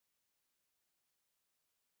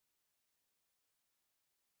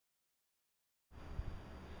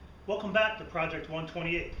Welcome back to Project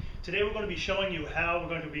 128. Today we're going to be showing you how we're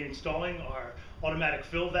going to be installing our automatic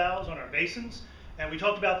fill valves on our basins. And we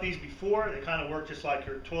talked about these before. They kind of work just like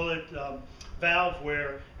your toilet valve,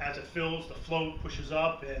 where as it fills, the float pushes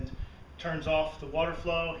up and turns off the water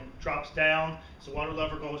flow and drops down. So the water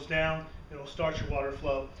lever goes down, it'll start your water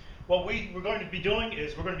flow. What we're going to be doing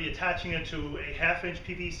is we're going to be attaching it to a 1/2-inch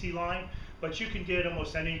PVC line, but you can get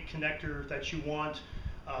almost any connector that you want to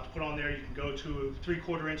put on there. You can go to a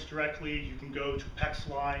 3/4 inch directly, you can go to PEX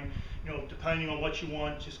line, depending on what you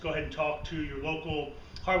want. Just go ahead and talk to your local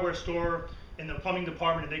hardware store in the plumbing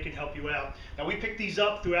department and they can help you out. Now, we picked these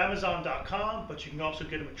up through Amazon.com, but you can also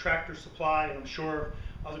get them at Tractor Supply, and I'm sure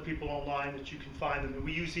other people online that you can find them. And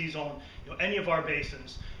we use these on any of our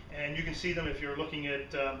basins, and you can see them if you're looking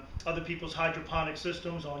at other people's hydroponic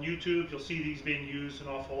systems on YouTube. You'll see these being used an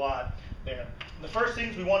awful lot there. And the first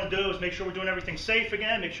things we want to do is make sure we're doing everything safe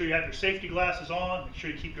again. Make sure you have your safety glasses on. Make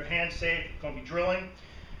sure you keep your hands safe. You're going to be drilling.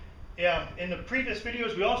 In the previous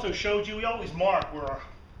videos, we also showed you we always mark where our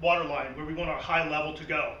water line, where we want our high level to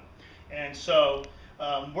go. And so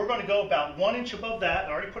we're going to go about 1 inch above that.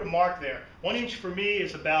 I already put a mark there. 1 inch for me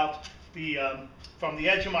is about the from the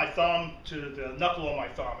edge of my thumb to the knuckle of my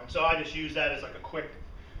thumb. And so I just use that as like a quick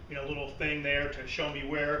little thing there to show me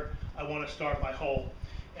where I want to start my hole.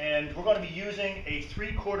 And we're going to be using a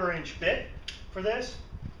 3/4 inch bit for this.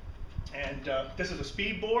 And this is a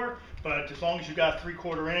speed bore, but as long as you got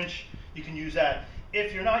 3/4 inch, you can use that.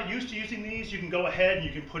 If you're not used to using these, you can go ahead and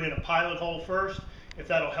you can put in a pilot hole first. If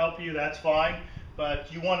that'll help you, that's fine.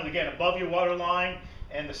 But you want it, again, above your water line.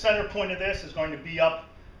 And the center point of this is going to be up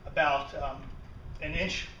about 1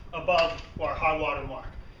 inch above our high water mark.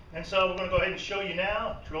 And so we're going to go ahead and show you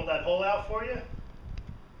now, drill that hole out for you.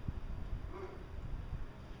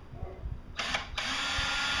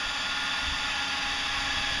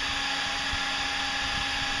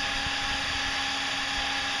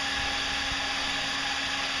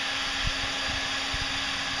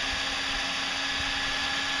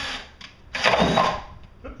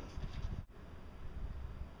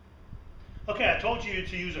 Okay, I told you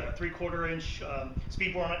to use a 3/4 inch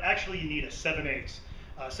speed bore. Actually, you need a 7/8.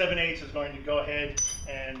 7/8 is going to go ahead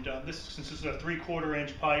and since this is a 3/4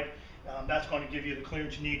 inch pipe, that's going to give you the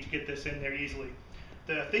clearance you need to get this in there easily.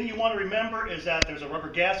 The thing you want to remember is that there's a rubber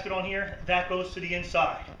gasket on here that goes to the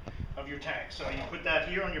inside of your tank. So you put that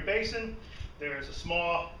here on your basin. There's a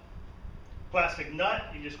small plastic nut.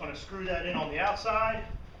 You're just going to screw that in on the outside.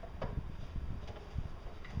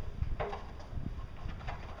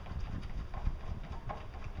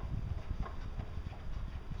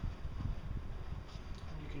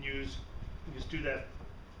 You just do that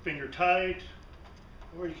finger tight,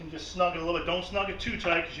 or you can just snug it a little bit. Don't snug it too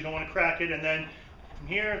tight because you don't want to crack it. And then from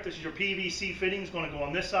here, if this is your PVC fitting, it's going to go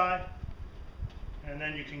on this side, and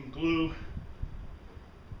then you can glue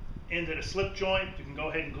into the slip joint. You can go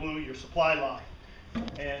ahead and glue your supply line.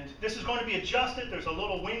 And this is going to be adjusted. There's a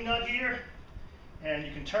little wing nut here, and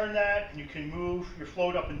you can turn that and you can move your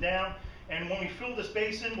float up and down. And when we fill this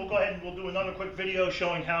basin, we'll go ahead and we'll do another quick video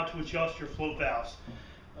showing how to adjust your float valves.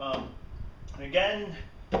 And again,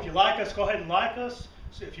 if you like us, go ahead and like us.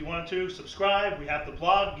 So if you want to subscribe, we have the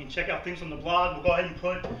blog. You can check out things on the blog. We'll go ahead and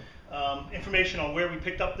put information on where we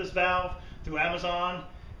picked up this valve through Amazon,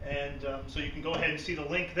 and so you can go ahead and see the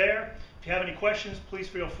link there. If you have any questions, please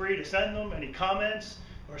feel free to send them. Any comments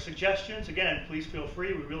or suggestions, again, please feel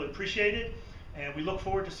free. We really appreciate it, and we look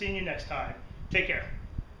forward to seeing you next time. Take care.